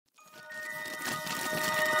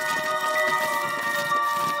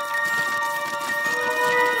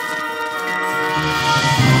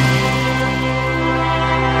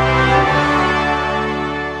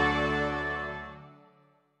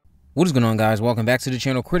What is going on, guys? Welcome back to the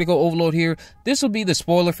channel. Critical Overload here. This will be the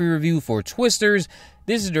spoiler-free review for Twisters.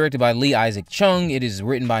 This is directed by Lee Isaac Chung. It is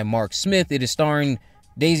written by Mark Smith. It is starring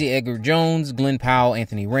Daisy Edgar-Jones, Glen Powell,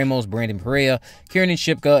 Anthony Ramos, Brandon Perea, Kiernan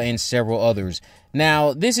Shipka, and several others.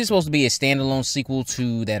 Now, this is supposed to be a standalone sequel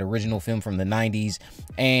to that original film from the 90s,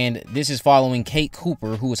 and this is following Kate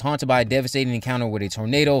Cooper, who was haunted by a devastating encounter with a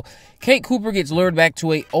tornado. Kate Cooper gets lured back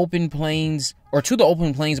to the open plains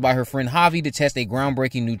by her friend Javi to test a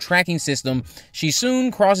groundbreaking new tracking system. She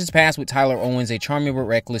soon crosses paths with Tyler Owens, a charming but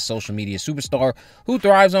reckless social media superstar who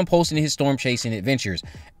thrives on posting his storm-chasing adventures.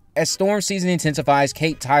 As storm season intensifies,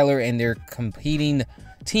 Kate, Tyler, and their competing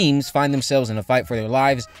teams find themselves in a fight for their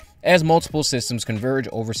lives as multiple systems converge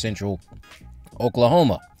over central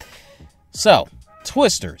Oklahoma. So,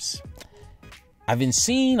 Twisters. I've been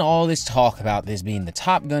seeing all this talk about this being the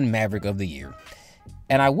Top Gun Maverick of the year.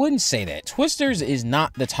 And I wouldn't say that. Twisters is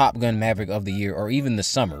not the Top Gun Maverick of the year or even the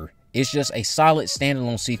summer. It's just a solid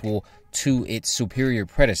standalone sequel to its superior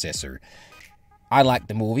predecessor. I like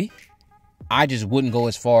the movie. I just wouldn't go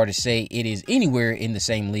as far to say it is anywhere in the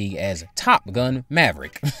same league as Top Gun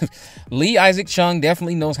Maverick. Lee Isaac Chung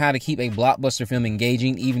definitely knows how to keep a blockbuster film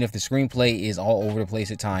engaging, even if the screenplay is all over the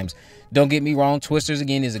place at times. Don't get me wrong, Twisters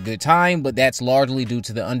again is a good time, but that's largely due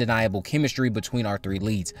to the undeniable chemistry between our three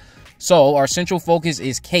leads. So, our central focus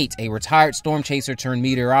is Kate, a retired storm chaser turned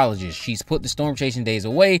meteorologist. She's put the storm chasing days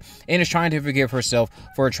away and is trying to forgive herself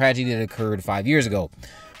for a tragedy that occurred 5 years ago.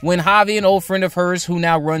 When Javi, an old friend of hers who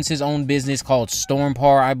now runs his own business called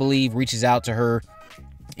Stormpar, I believe, reaches out to her.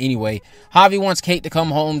 Anyway, Javi wants Kate to come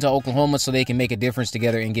home to Oklahoma so they can make a difference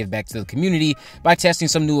together and give back to the community by testing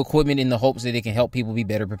some new equipment in the hopes that it can help people be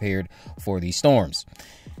better prepared for these storms.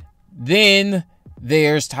 Then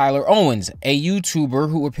there's Tyler Owens, a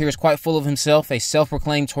YouTuber who appears quite full of himself, a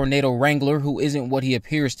self-proclaimed tornado wrangler who isn't what he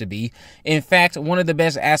appears to be. In fact, one of the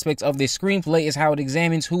best aspects of this screenplay is how it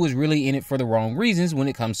examines who is really in it for the wrong reasons when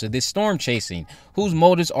it comes to this storm chasing, whose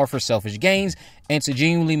motives are for selfish gains and to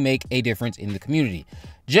genuinely make a difference in the community.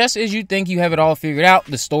 Just as you think you have it all figured out,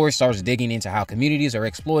 the story starts digging into how communities are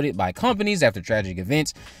exploited by companies after tragic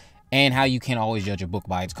events, and how you can't always judge a book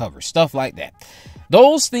by its cover. Stuff like that.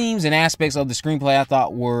 Those themes and aspects of the screenplay I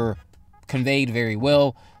thought were conveyed very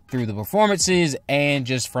well through the performances and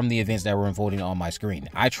just from the events that were unfolding on my screen.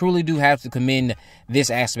 I truly do have to commend this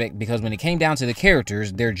aspect because when it came down to the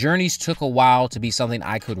characters, their journeys took a while to be something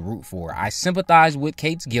I could root for. I sympathize with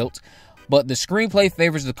Kate's guilt, but the screenplay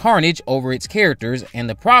favors the carnage over its characters, and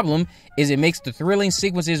the problem is it makes the thrilling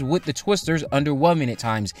sequences with the Twisters underwhelming at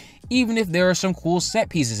times, even if there are some cool set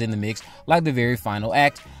pieces in the mix, like the very final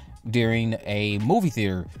act during a movie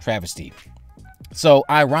theater travesty. So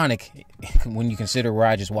ironic when you consider where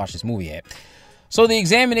I just watched this movie at. So the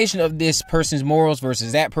examination of this person's morals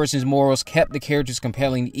versus that person's morals kept the characters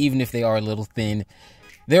compelling, even if they are a little thin.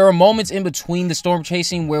 There are moments in between the storm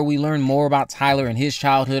chasing where we learn more about Tyler and his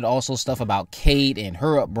childhood, also stuff about Kate and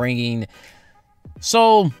her upbringing.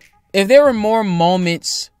 So if there were more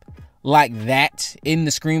moments like that in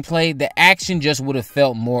the screenplay, the action just would have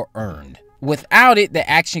felt more earned. Without it, the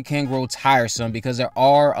action can grow tiresome because there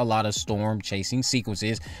are a lot of storm chasing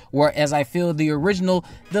sequences, whereas I feel the original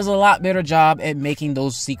does a lot better job at making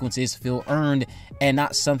those sequences feel earned and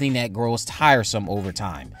not something that grows tiresome over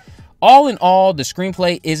time. All in all, the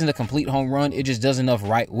screenplay isn't a complete home run. It just does enough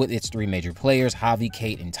right with its three major players, Javi,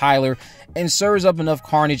 Kate, and Tyler, and serves up enough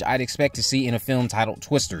carnage I'd expect to see in a film titled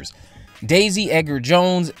Twisters. Daisy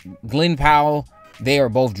Edgar-Jones, Glen Powell, they are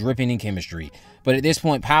both dripping in chemistry. But at this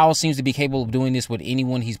point, Powell seems to be capable of doing this with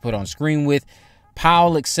anyone he's put on screen with.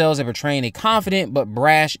 Powell excels at portraying a confident but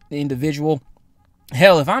brash individual.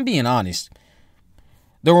 Hell, if I'm being honest,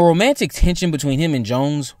 the romantic tension between him and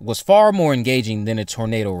Jones was far more engaging than a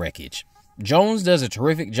tornado wreckage. Jones does a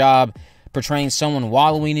terrific job portraying someone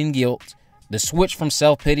wallowing in guilt. The switch from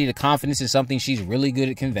self-pity to confidence is something she's really good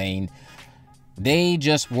at conveying. They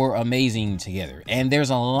just were amazing together. And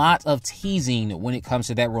there's a lot of teasing when it comes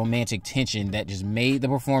to that romantic tension that just made the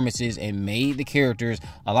performances and made the characters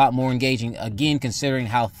a lot more engaging, again, considering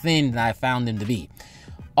how thin I found them to be.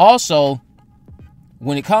 Also,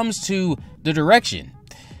 when it comes to the direction,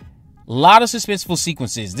 a lot of suspenseful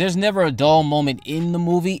sequences. There's never a dull moment in the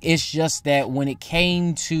movie. It's just that when it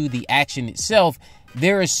came to the action itself,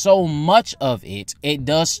 there is so much of it, it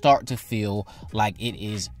does start to feel like it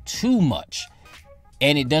is too much.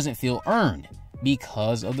 And it doesn't feel earned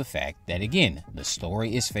because of the fact that, again, the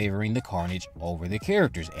story is favoring the carnage over the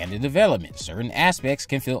characters and the development. Certain aspects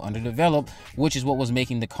can feel underdeveloped, which is what was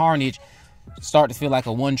making the carnage start to feel like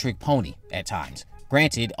a one-trick pony at times.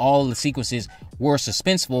 Granted, all the sequences were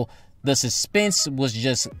suspenseful. The suspense was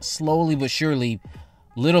just slowly but surely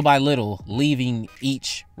little by little leaving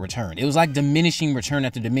each return. It was like diminishing return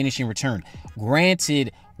after diminishing return.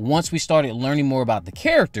 Granted, once we started learning more about the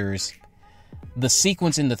characters, the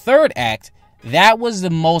sequence in the third act, that was the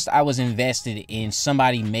most I was invested in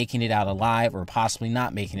somebody making it out alive or possibly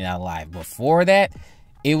not making it out alive. Before that,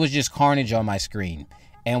 it was just carnage on my screen.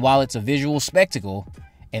 And while it's a visual spectacle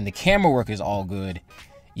and the camera work is all good,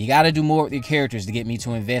 you got to do more with your characters to get me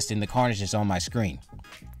to invest in the carnage that's on my screen.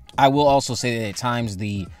 I will also say that at times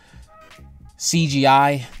the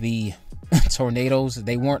CGI, the tornadoes,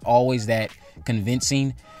 they weren't always that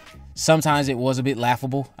convincing. Sometimes it was a bit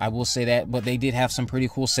laughable, I will say that, but they did have some pretty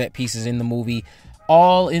cool set pieces in the movie.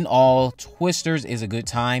 All in all, Twisters is a good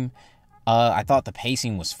time. I thought the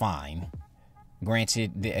pacing was fine.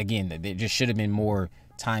 Granted, again, there just should have been more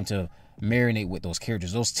time to marinate with those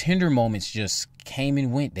characters. Those tender moments just came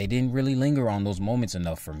and went. They didn't really linger on those moments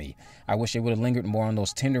enough for me. I wish they would have lingered more on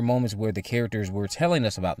those tender moments where the characters were telling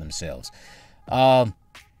us about themselves.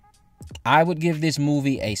 I would give this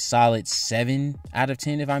movie a solid 7 out of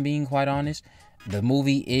 10 if I'm being quite honest. The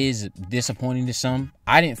movie is disappointing to some.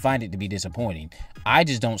 I didn't find it to be disappointing. I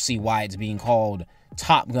just don't see why it's being called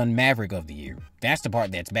Top Gun Maverick of the year. That's the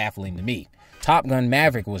part that's baffling to me. Top Gun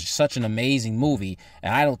Maverick was such an amazing movie,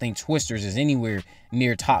 and I don't think Twisters is anywhere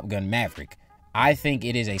near Top Gun Maverick. I think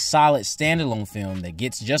it is a solid standalone film that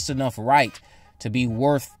gets just enough right to be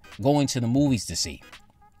worth going to the movies to see.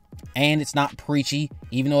 And it's not preachy,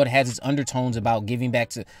 even though it has its undertones about giving back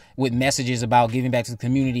to, with messages about giving back to the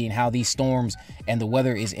community and how these storms and the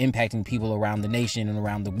weather is impacting people around the nation and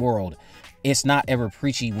around the world. It's not ever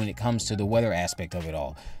preachy when it comes to the weather aspect of it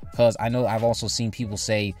all. Because I know I've also seen people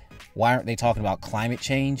say, why aren't they talking about climate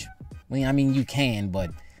change? Well, I mean, you can,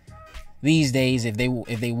 but these days, if they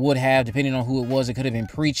would have, depending on who it was, it could have been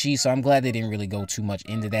preachy. So I'm glad they didn't really go too much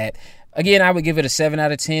into that. Again, I would give it a 7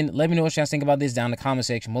 out of 10. Let me know what you guys think about this down in the comment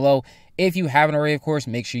section below. If you haven't already, of course,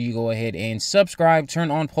 make sure you go ahead and subscribe.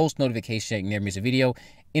 Turn on post notifications so you never miss a video.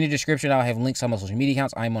 In the description, I'll have links on my social media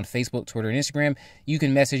accounts. I'm on Facebook, Twitter, and Instagram. You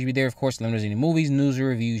can message me there, of course. Let me know if there's any movies, news, or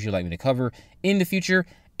reviews you'd like me to cover in the future.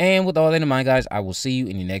 And with all that in mind, guys, I will see you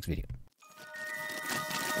in the next video.